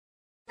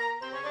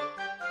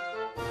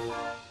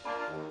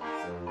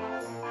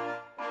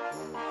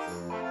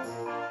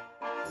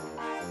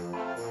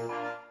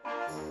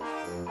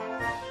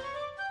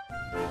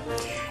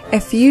A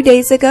few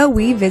days ago,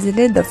 we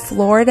visited the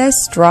Florida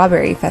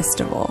Strawberry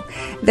Festival.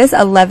 This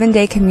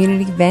 11-day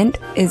community event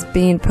is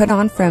being put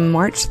on from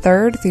March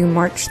 3rd through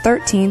March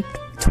 13th,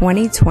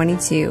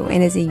 2022,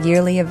 and is a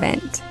yearly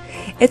event.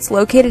 It's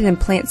located in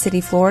Plant City,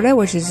 Florida,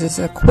 which is just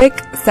a quick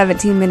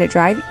 17-minute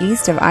drive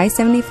east of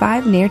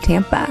I-75 near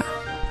Tampa.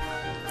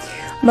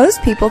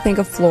 Most people think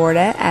of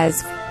Florida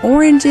as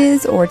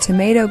oranges or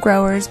tomato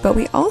growers, but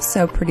we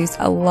also produce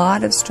a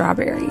lot of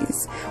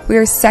strawberries. We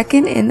are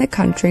second in the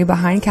country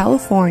behind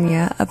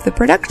California of the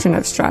production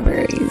of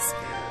strawberries.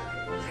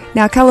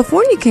 Now,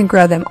 California can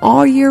grow them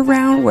all year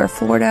round, where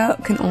Florida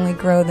can only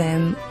grow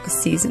them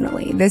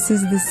seasonally. This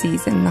is the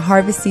season. The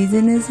harvest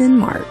season is in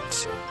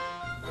March.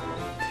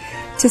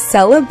 To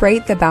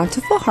celebrate the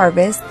bountiful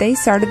harvest, they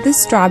started the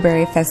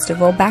Strawberry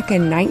Festival back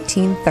in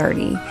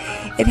 1930.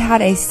 It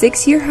had a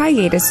 6-year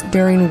hiatus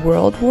during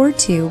World War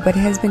II, but it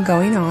has been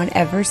going on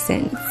ever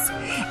since.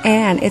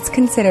 And it's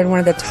considered one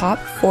of the top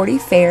 40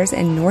 fairs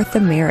in North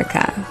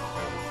America.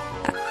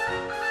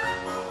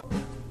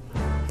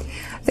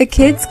 The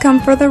kids come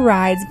for the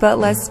rides, but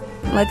let's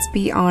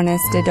be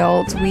honest,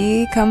 adults,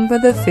 we come for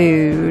the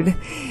food.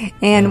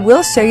 And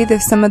we'll show you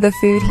some of the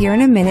food here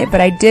in a minute,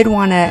 but I did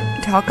want to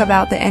talk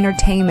about the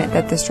entertainment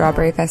that the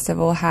Strawberry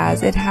Festival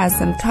has. It has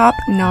some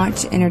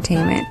top-notch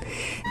entertainment.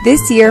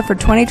 This year, for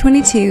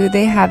 2022,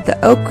 they have the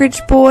Oak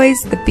Ridge Boys,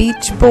 the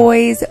Beach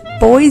Boys,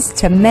 Boys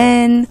to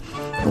Men,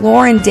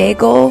 Lauren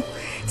Daigle,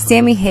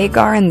 Sammy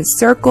Hagar and the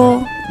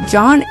Circle,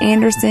 John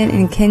Anderson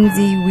and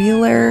Kenzie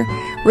Wheeler,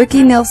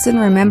 Ricky Nelson,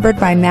 remembered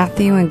by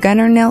Matthew and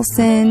Gunnar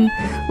Nelson,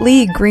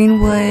 Lee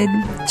Greenwood,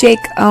 Jake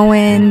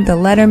Owen, the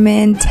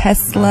Letterman,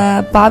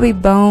 Tesla, Bobby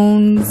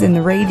Bones and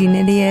the Raging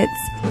Idiots,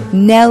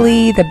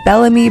 Nelly, the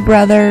Bellamy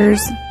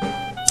Brothers,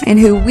 and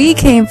who we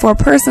came for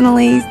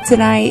personally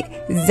tonight,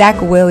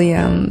 Zach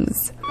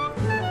Williams.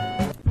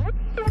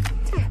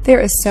 There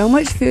is so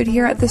much food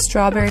here at the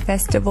Strawberry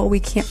Festival,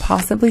 we can't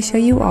possibly show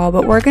you all,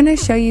 but we're going to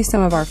show you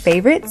some of our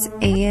favorites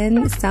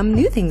and some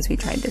new things we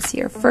tried this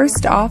year.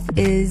 First off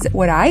is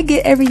what I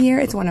get every year.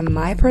 It's one of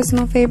my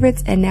personal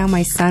favorites, and now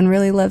my son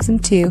really loves them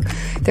too.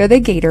 They're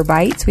the Gator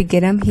Bites. We get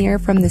them here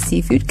from the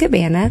Seafood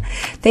Cabana.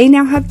 They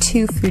now have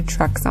 2 food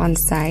trucks on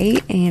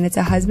site, and it's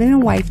a husband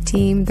and wife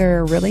team.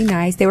 They're really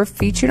nice. They were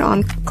featured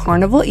on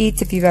Carnival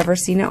Eats if you've ever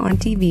seen it on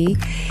TV.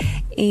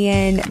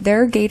 And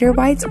their Gator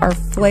Bites are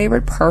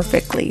flavored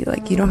perfectly.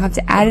 Like, you don't have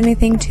to add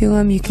anything to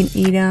them. You can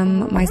eat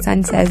them. My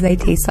son says they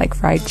taste like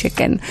fried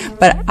chicken,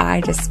 but I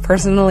just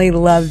personally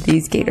love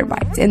these Gator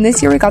Bites. And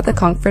this year we got the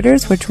conch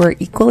fritters, which were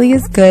equally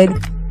as good.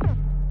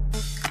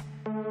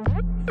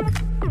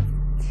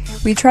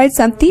 We tried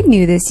something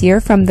new this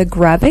year from the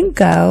Grub and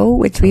Go,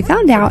 which we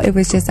found out it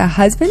was just a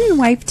husband and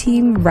wife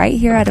team right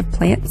here out of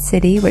Plant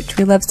City, which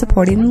we love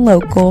supporting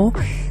local.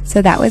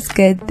 So that was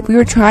good. We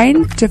were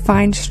trying to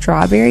find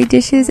strawberry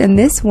dishes, and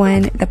this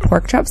one, the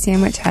pork chop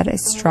sandwich, had a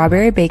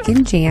strawberry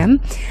bacon jam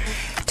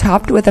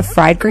topped with a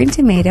fried green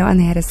tomato, and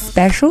they had a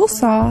special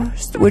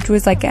sauce, which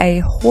was like a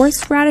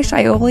horseradish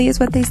aioli is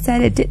what they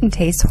said. It didn't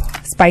taste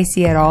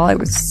spicy at all. It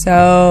was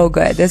so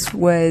good. This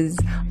was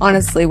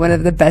honestly one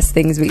of the best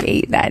things we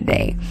ate that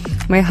day.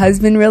 My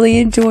husband really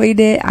enjoyed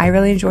it. I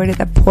really enjoyed it.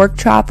 The pork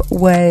chop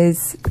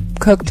was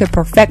cooked to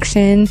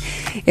perfection.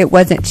 It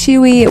wasn't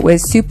chewy. It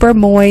was super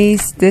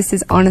moist. This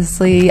is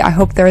honestly, I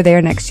hope they're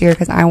there next year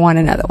because I want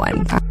another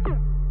one.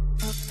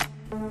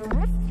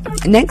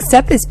 Next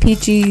up is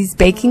Peachy's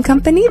Baking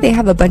Company. They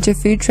have a bunch of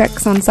food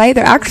trucks on site.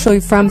 They're actually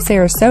from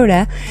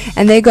Sarasota,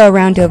 and they go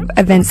around to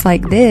events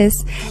like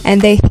this, and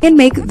they hand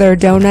make their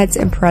donuts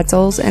and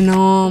pretzels, and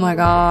oh my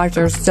gosh,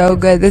 they're so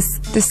good. The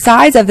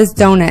size of this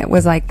donut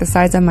was like the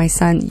size of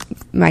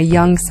my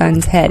young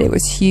son's head. It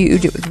was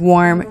huge. It was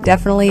warm.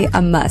 Definitely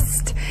a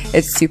must.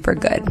 It's super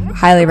good.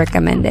 Highly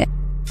recommend it.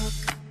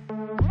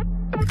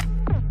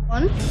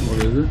 What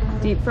is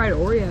it? Deep fried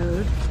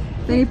Oreos.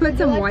 Then you put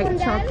some white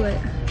chocolate.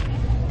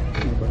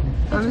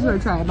 I'm just gonna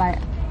try a bite.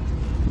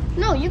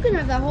 No, you can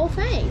have that whole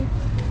thing.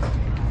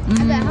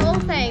 Have that whole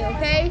thing,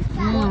 okay?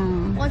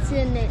 What's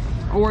in it?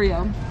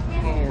 Oreo.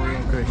 Oh,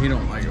 Oreo. Okay, he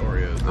don't like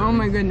Oreos. Oh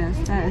my goodness,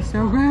 that is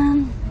so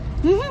good.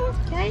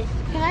 Can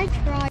I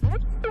try?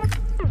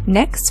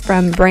 Next,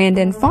 from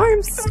Brandon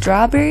Farms,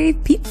 strawberry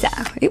pizza.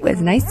 It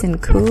was nice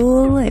and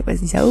cool. It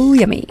was so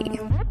yummy.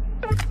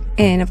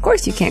 And of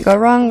course, you can't go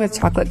wrong with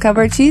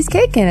chocolate-covered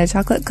cheesecake and a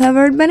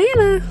chocolate-covered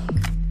banana.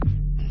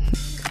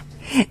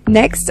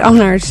 Next on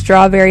our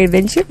strawberry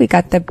adventure, we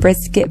got the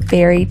brisket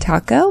berry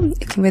taco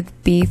with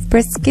beef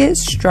brisket,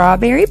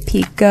 strawberry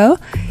pico,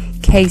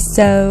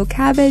 queso,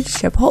 cabbage,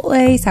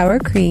 chipotle, sour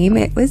cream.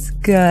 It was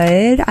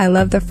good. I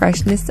love the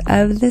freshness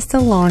of the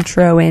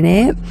cilantro in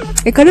it.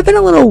 It could have been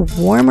a little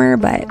warmer,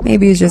 but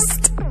maybe it's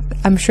just,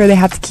 I'm sure they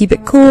have to keep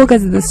it cool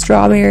because of the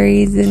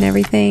strawberries and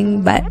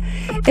everything, but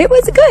it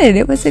was good.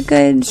 It was a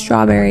good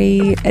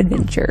strawberry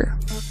adventure.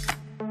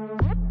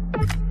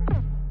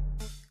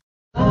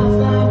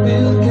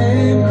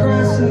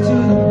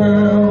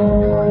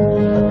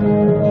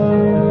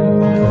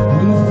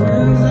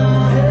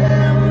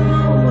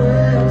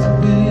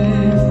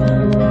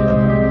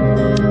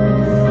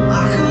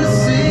 I could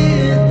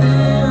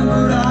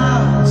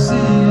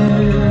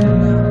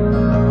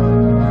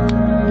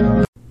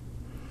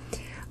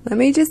Let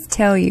me just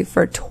tell you,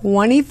 for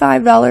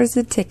 $25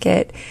 a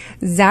ticket,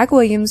 Zach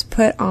Williams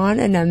put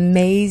on an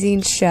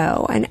amazing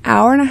show. An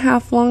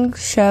hour-and-a-half long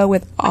show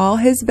with all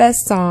his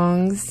best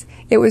songs.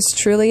 It was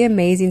truly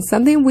amazing.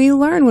 Something we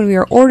learned when we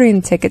were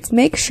ordering tickets.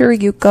 Make sure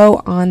you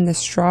go on the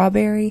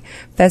Strawberry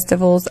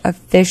Festival's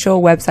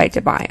official website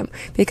to buy them,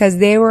 because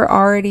they were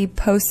already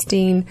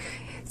posting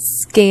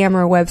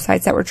scammer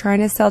websites that were trying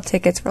to sell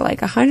tickets for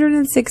like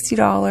 $160,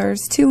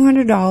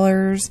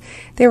 $200.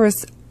 There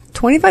was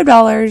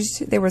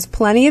 $25. There was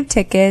plenty of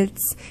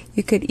tickets.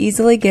 You could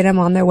easily get them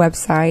on their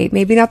website.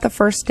 Maybe not the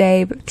first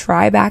day, but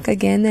try back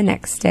again the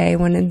next day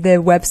when the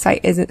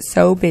website isn't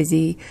so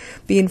busy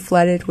being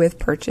flooded with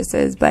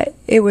purchases. But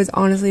it was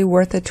honestly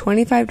worth the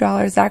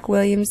 $25. Zach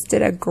Williams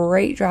did a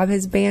great job.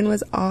 His band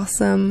was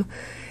awesome.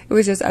 It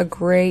was just a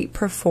great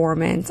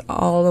performance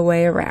all the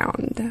way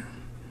around.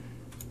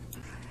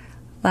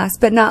 Last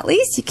but not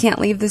least, you can't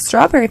leave the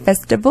Strawberry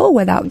Festival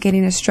without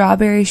getting a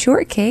strawberry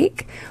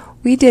shortcake.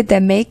 We did the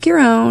make your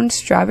own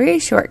strawberry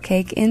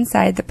shortcake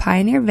inside the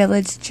Pioneer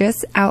Village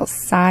just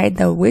outside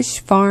the Wish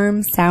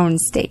Farm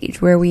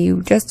soundstage where we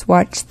just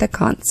watched the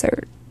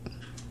concert.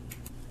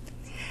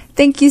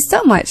 Thank you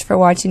so much for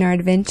watching our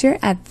adventure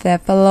at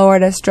the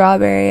Florida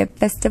Strawberry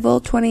Festival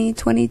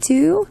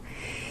 2022.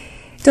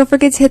 Don't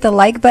forget to hit the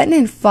like button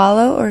and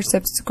follow or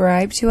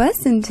subscribe to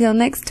us. Until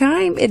next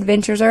time,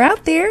 adventures are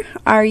out there.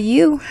 Are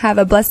you? Have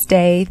a blessed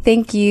day.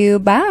 Thank you.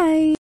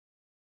 Bye.